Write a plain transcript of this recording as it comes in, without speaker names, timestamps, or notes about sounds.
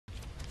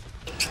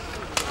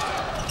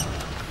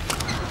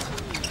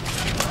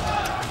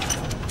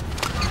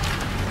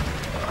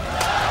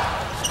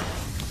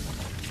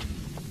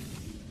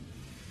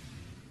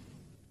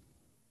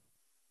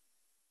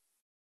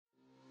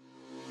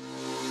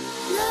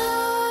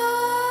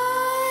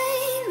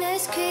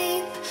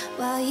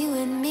while you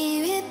and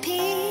me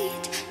repeat.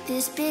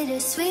 This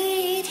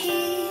bittersweet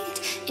heat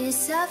is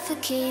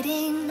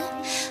suffocating.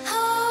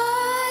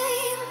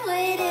 I'm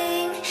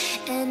waiting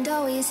and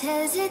always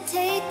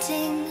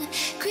hesitating.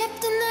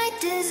 Kryptonite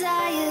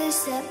desires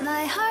set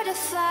my heart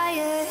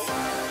afire.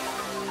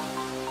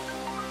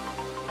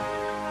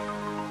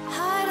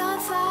 Heart on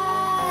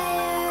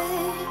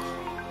fire.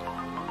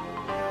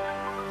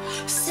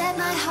 Set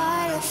my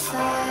heart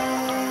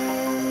afire.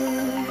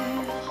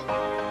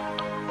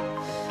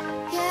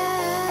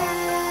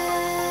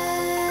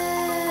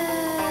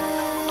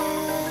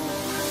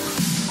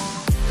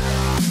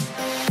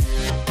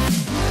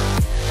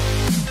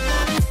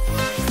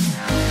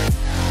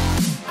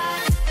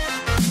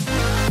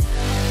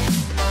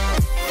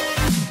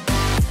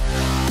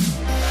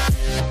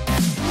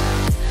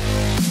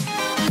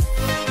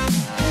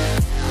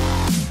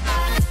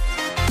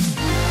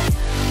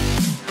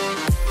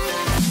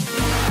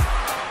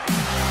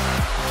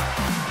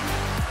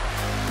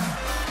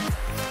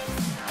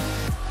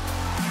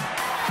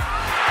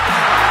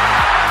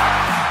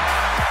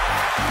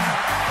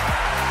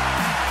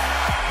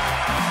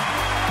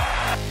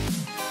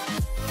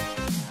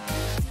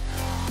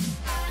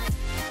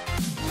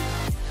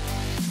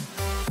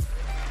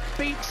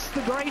 Beats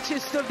the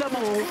greatest of them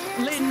all,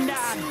 Linda,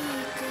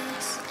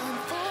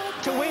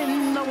 to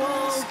win the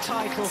world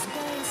title.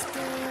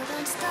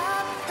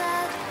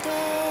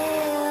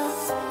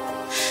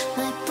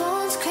 My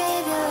bones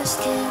crave your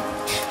skin,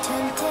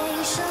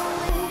 temptation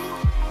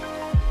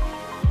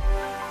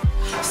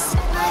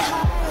set my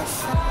heart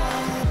afire.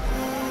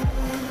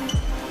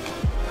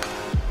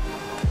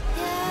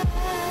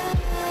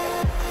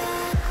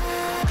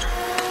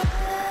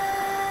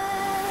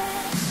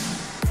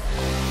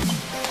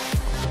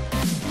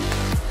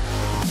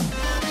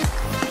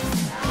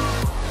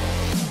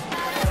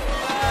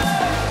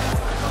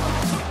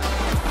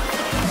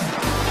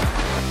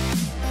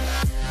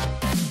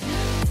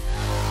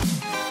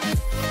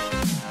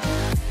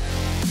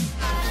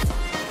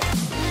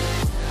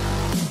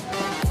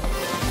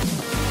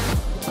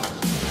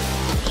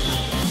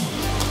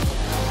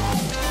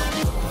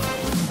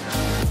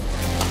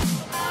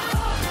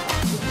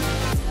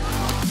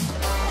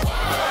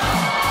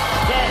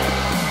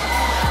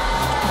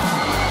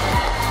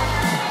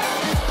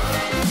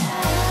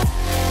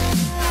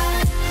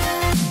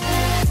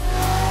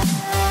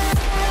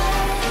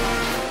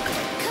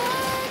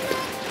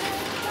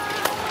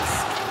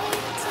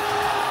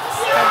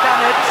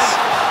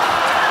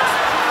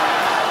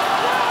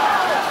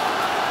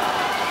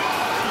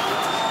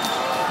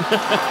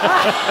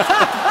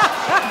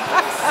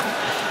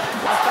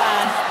 Not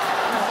bad.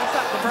 Oh, was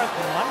that the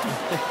broken one?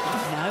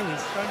 No,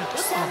 he's thrown a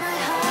good one.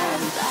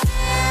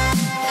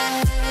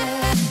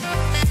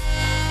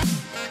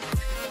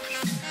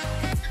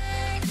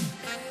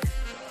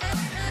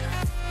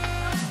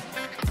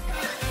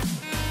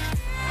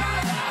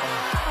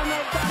 And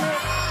they've done it.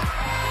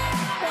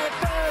 Their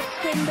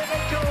first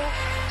individual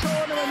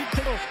tournament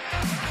title.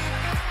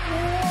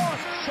 What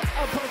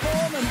a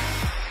performance!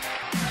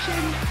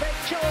 Shin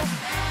Baek-chul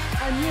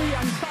and Yu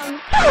Yang-sung.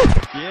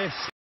 Yes.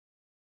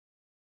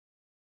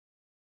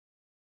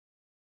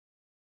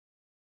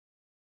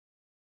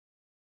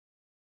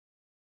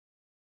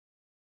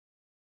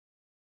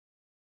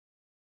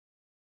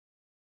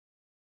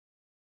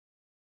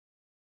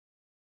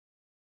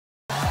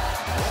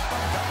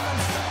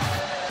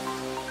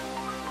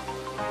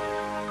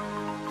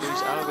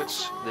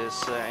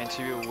 This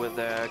interview with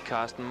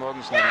Carsten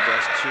Morgensen,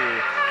 just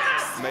to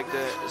make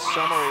the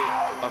summary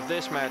of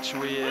this match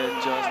we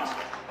just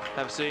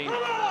have seen.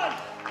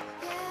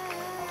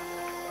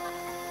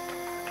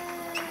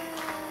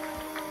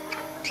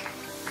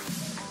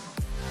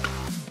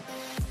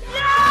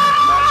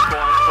 Match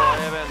point for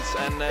Evans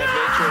and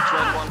victory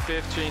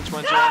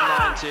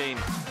 21-15,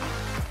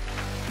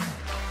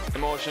 21-19.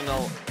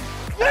 Emotional.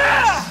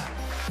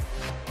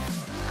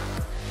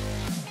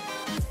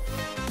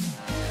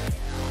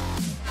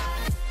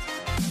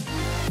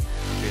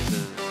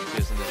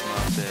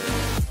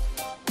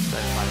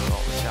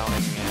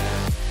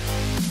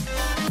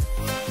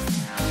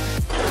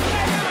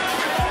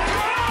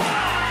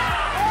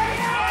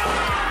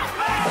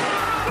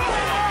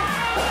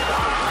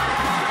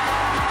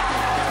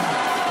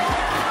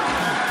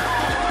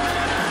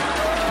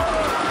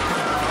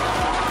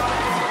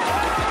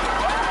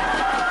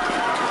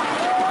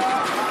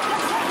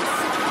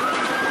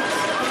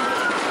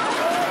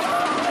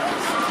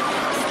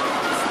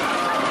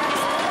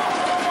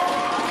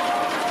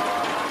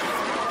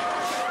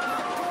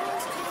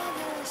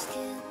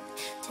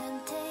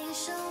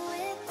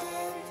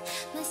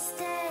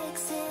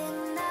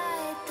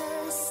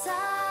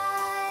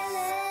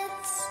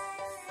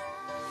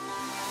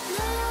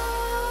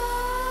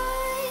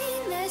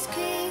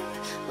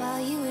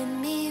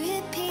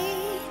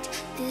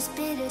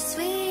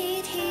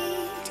 bittersweet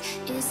heat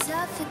is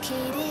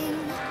suffocating.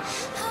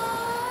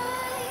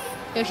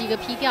 又是一个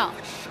劈吊，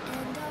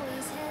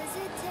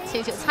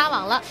请球擦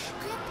网了，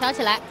挑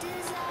起来。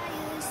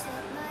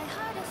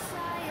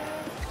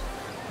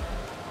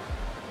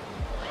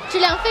智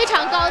量非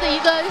常高的一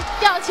个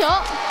吊球，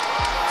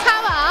擦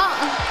网，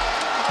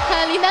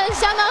看林丹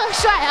相当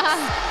帅啊！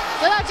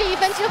得到这1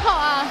分之后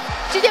啊，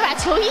直接把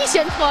球衣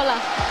先脱了。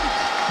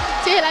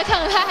接下来看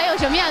看他还有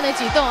什么样的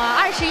举动啊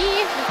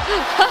！21，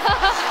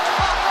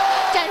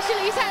展示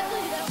了一下自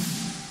己的。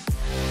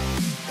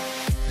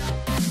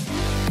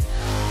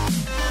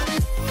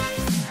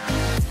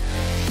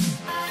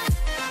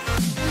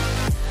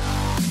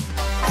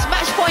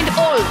 Point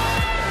all.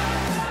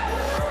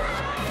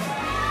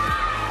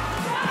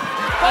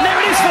 And there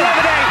it is for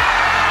Leverday.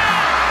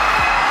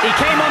 He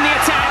came on the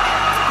attack,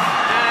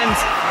 and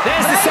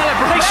there's the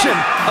celebration.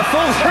 A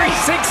full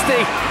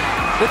 360.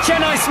 The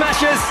Chennai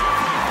Smashers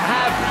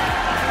have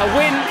a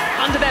win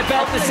under their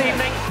belt this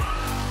evening.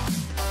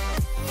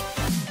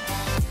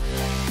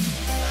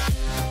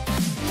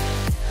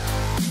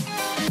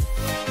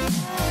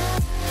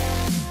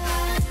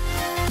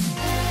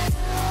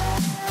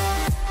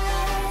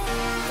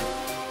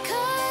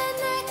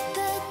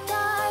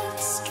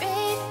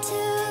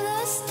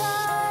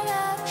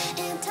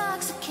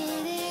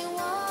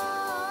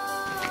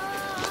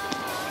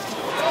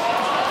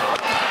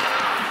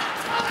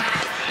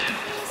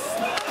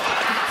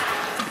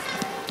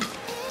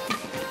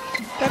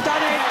 They've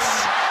done it!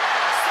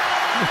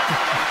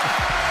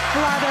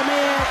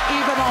 Vladimir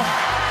Ivanov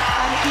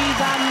and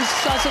Ivan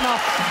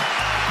Sazonov,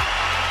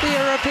 the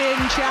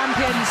European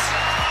champions,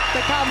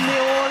 become the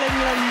All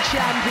England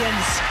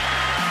champions.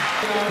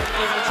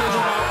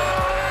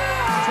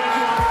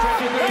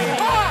 21-22.